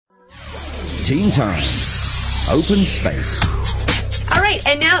Teen Time. Open Space. All right,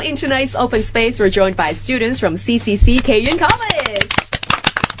 and now in tonight's Open Space, we're joined by students from CCC Kayun College.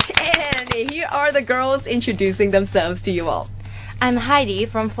 And here are the girls introducing themselves to you all. I'm Heidi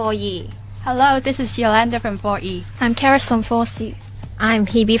from 4E. Hello, this is Yolanda from 4E. I'm Karis from 4C. I'm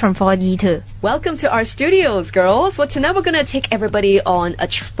Hebe from 4E too. Welcome to our studios, girls. Well, tonight we're going to take everybody on a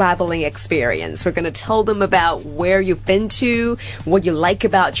traveling experience. We're going to tell them about where you've been to, what you like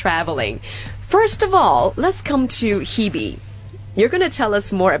about traveling. First of all, let's come to Hebe. You're going to tell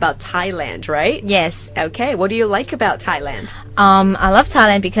us more about Thailand, right? Yes. Okay, what do you like about Thailand? I love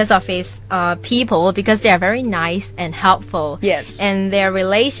Thailand because of its people, because they are very nice and helpful. Yes. And their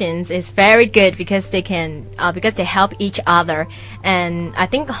relations is very good because they can because they help each other. And I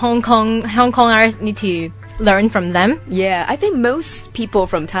think Hong Kongers need to learn from them. Yeah, I think most people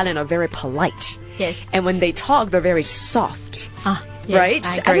from Thailand are very polite. Yes. And when they talk, they're very soft. Yes, right? I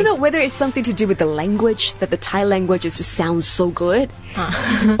I agree. don't know whether it's something to do with the language, that the Thai language just sounds so good.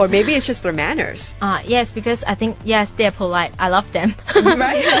 Or maybe it's just their manners. Yes, because I think, yes, they're polite. I love them.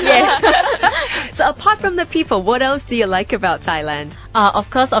 Right? Yes. So apart from the people, what else do you like about Thailand?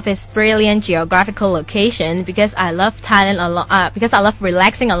 Of course, of its brilliant geographical location, because I love Thailand because I love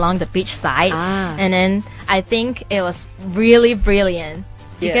relaxing along the beach side. And then I think it was really brilliant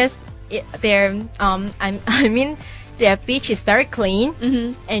because their beach is very clean,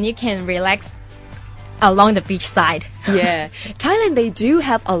 and you can relax along the beach side. Yeah. Thailand, they do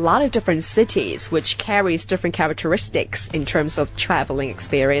have a lot of different cities, which carries different characteristics in terms of traveling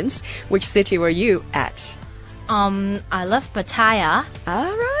experience. Which city were you at? I love Pattaya.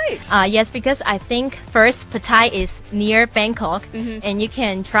 All right. Yes, because I think first Pattaya is near Bangkok, and you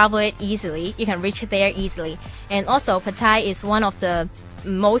can travel it easily. You can reach there easily. And also Pattaya is one of the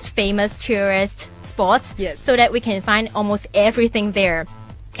most famous tourist spots, yes, so that we can find almost everything there.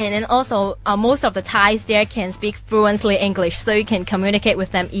 And then also most of the Thais there can speak fluently English, so you can communicate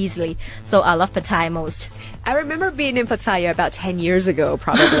with them easily. So I love Pattaya most. I remember being in Pattaya about 10 years ago,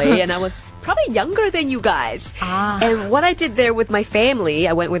 probably, and I was probably younger than you guys. And what I did there with my family,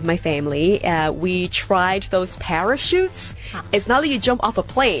 I went with my family, we tried those parachutes. It's not like you jump off a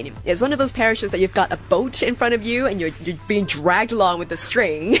plane. It's one of those parachutes that you've got a boat in front of you, and you're being dragged along with the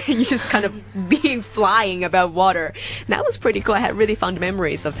string, and you're just kind of flying above water. And that was pretty cool. I had really fond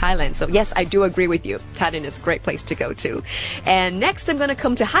memories of Thailand. So yes, I do agree with you. Thailand is a great place to go to. And next, I'm going to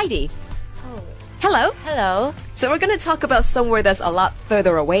come to Heidi. Hello. Hello. So we're going to talk about somewhere that's a lot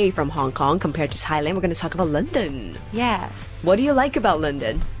further away from Hong Kong compared to Thailand. We're going to talk about London. Yes. What do you like about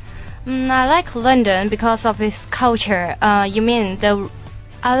London? I like London because of its culture. I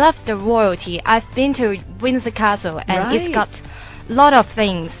love the royalty. I've been to Windsor Castle, and it's got a lot of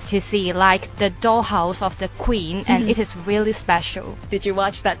things to see, like the dollhouse of the Queen, and it is really special. Did you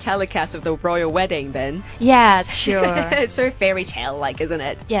watch that telecast of the royal wedding then? Yes, sure. It's very fairy tale-like, isn't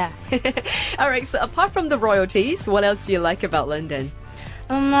it? Yeah. All right, so apart from the royalties, what else do you like about London?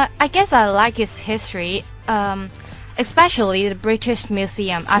 I guess I like its history, especially the British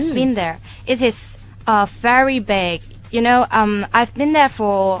Museum. I've been there. It is very big. You know, I've been there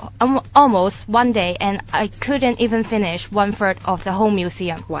for almost one day, and I couldn't even finish 1/3 of the whole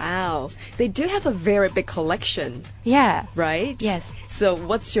museum. Wow. They do have a very big collection, Yeah. right? Yes. So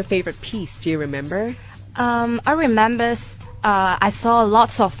what's your favorite piece? Do you remember? I remember I saw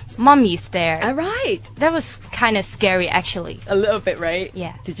lots of mummies there. All right. That was kind of scary, actually. A little bit, right?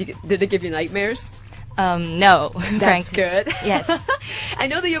 Yeah. Did it give you nightmares? No. That's frankly. good. Yes. I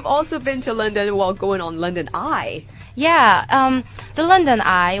know that you've also been to London while going on London Eye. Yeah, the London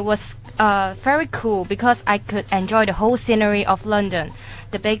Eye was very cool because I could enjoy the whole scenery of London.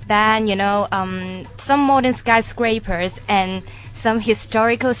 The Big Ben, you know, some modern skyscrapers and some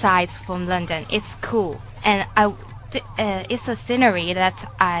historical sites from London. It's cool. And it's a scenery that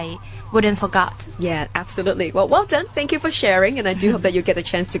I wouldn't forget. Yeah, absolutely. Well done. Thank you for sharing, and I do hope that you get a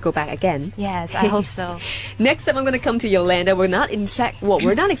chance to go back again. Yes, I hope so. Next up, I'm going to come to Yolanda. We're not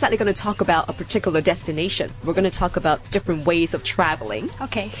exactly going to talk about a particular destination. We're going to talk about different ways of traveling.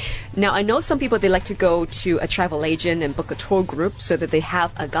 Okay. Now, I know some people, they like to go to a travel agent and book a tour group so that they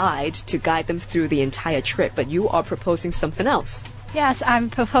have a guide to guide them through the entire trip, but you are proposing something else. Yes, I'm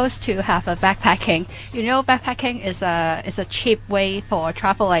proposed to have a backpacking. You know, backpacking is a cheap way for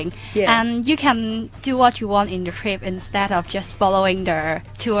traveling, Yeah. and you can do what you want in the trip instead of just following the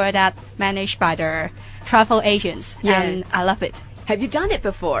tour that managed by the travel agents. Yeah. And I love it. Have you done it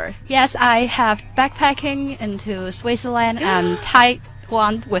before? Yes, I have backpacking into Switzerland and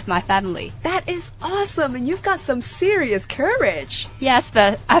Taiwan with my family. That is awesome, and you've got some serious courage. Yes,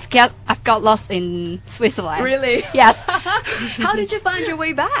 but I've got lost in Switzerland. Really? Yes. How did you find your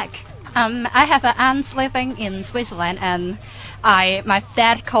way back? I have an aunt living in Switzerland, and my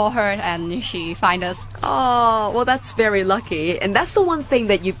dad called her, and she find us. Oh, well, that's very lucky. And that's the one thing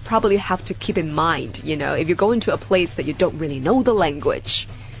that you probably have to keep in mind, you know, if you go into a place that you don't really know the language,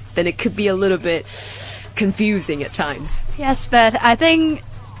 then it could be a little bit confusing at times. Yes, but I think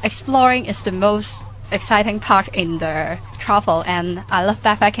exploring is the most exciting part in the travel, and I love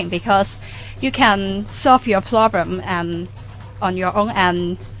backpacking because you can solve your problem and on your own,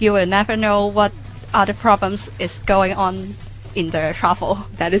 and you will never know what other problems is going on in the travel.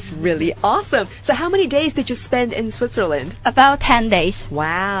 That is really awesome. So how many days did you spend in Switzerland? About 10 days.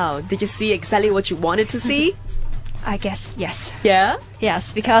 Wow. Did you see exactly what you wanted to see? I guess, yes. Yeah?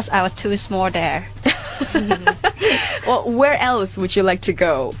 Yes, because I was too small there. Well, where else would you like to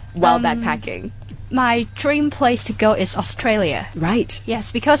go while backpacking? My dream place to go is Australia. Right.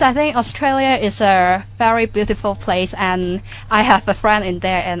 Yes, because I think Australia is a very beautiful place, and I have a friend in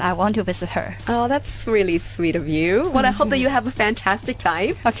there, and I want to visit her. Oh, that's really sweet of you. Well, I hope that you have a fantastic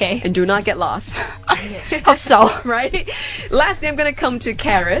time. Okay. And do not get lost. Hope so. Right? Lastly, I'm going to come to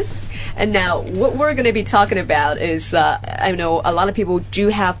Karis. And now, what we're going to be talking about is, I know a lot of people do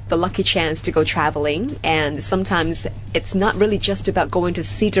have the lucky chance to go traveling, and sometimes it's not really just about going to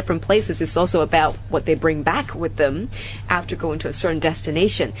see different places, it's also about what they bring back with them after going to a certain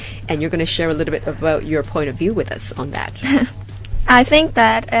destination. And you're going to share a little bit about your point of view with us on that. I think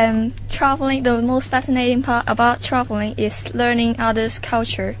that traveling, the most fascinating part about traveling is learning others'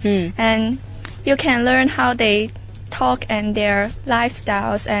 culture. And you can learn how they talk and their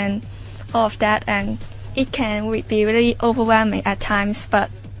lifestyles and all of that, and it can be really overwhelming at times, but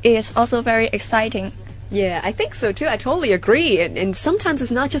it is also very exciting. Yeah, I think so too. I totally agree. And sometimes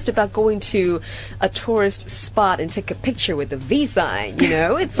it's not just about going to a tourist spot and take a picture with the V sign, you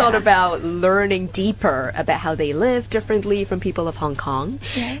know? It's all about learning deeper about how they live differently from people of Hong Kong.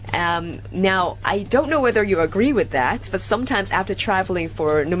 Yeah. Now, I don't know whether you agree with that, but sometimes after traveling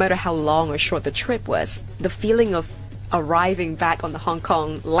for no matter how long or short the trip was, the feeling of arriving back on the Hong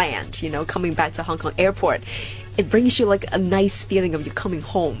Kong land, you know, coming back to Hong Kong airport, it brings you like a nice feeling of you coming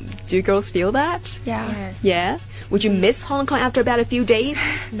home. Do you girls feel that? Yeah. Yes. Yeah? Would you miss Hong Kong after about a few days?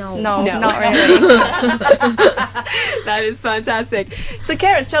 No. No, No. not really. That is fantastic. So,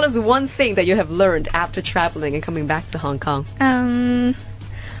 Karis, tell us one thing that you have learned after traveling and coming back to Hong Kong.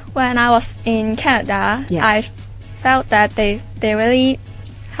 When I was in Canada, Yes. I felt that they really,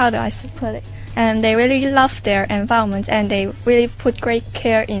 how do I put it? They really love their environment, and they really put great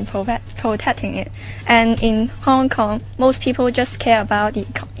care in protecting it. And in Hong Kong, most people just care about the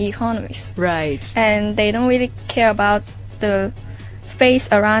economies, Right. and they don't really care about the space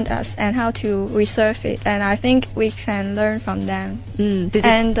around us and how to reserve it. And I think we can learn from them. And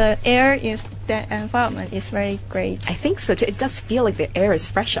the environment is very great. I think so too. It does feel like the air is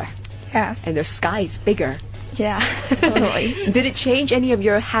fresher Yeah, and their sky is bigger. yeah, totally. Did it change any of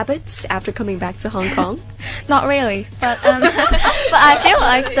your habits after coming back to Hong Kong? Not really, but but I feel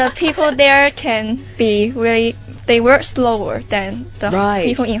like the people there can be really, they work slower than the Right.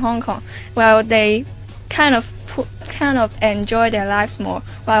 people in Hong Kong. Well, they kind of enjoy their lives more.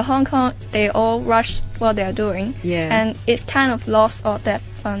 While Hong Kong, they all rush what they're doing, Yeah. and it kind of lost all that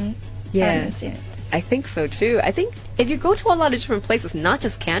fun. Yeah. elements in it. I think so too. I think if you go to a lot of different places, not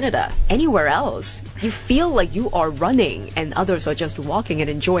just Canada, anywhere else, you feel like you are running and others are just walking and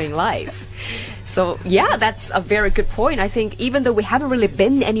enjoying life. So yeah, that's a very good point. I think even though we haven't really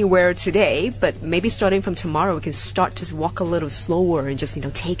been anywhere today, but maybe starting from tomorrow, we can start to walk a little slower and just, you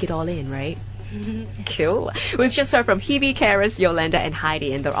know, take it all in, right? Cool. We've just heard from Hebe, Karis, Yolanda, and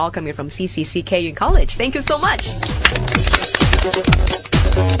Heidi, and they're all coming from CCC Keyun College. Thank you so much.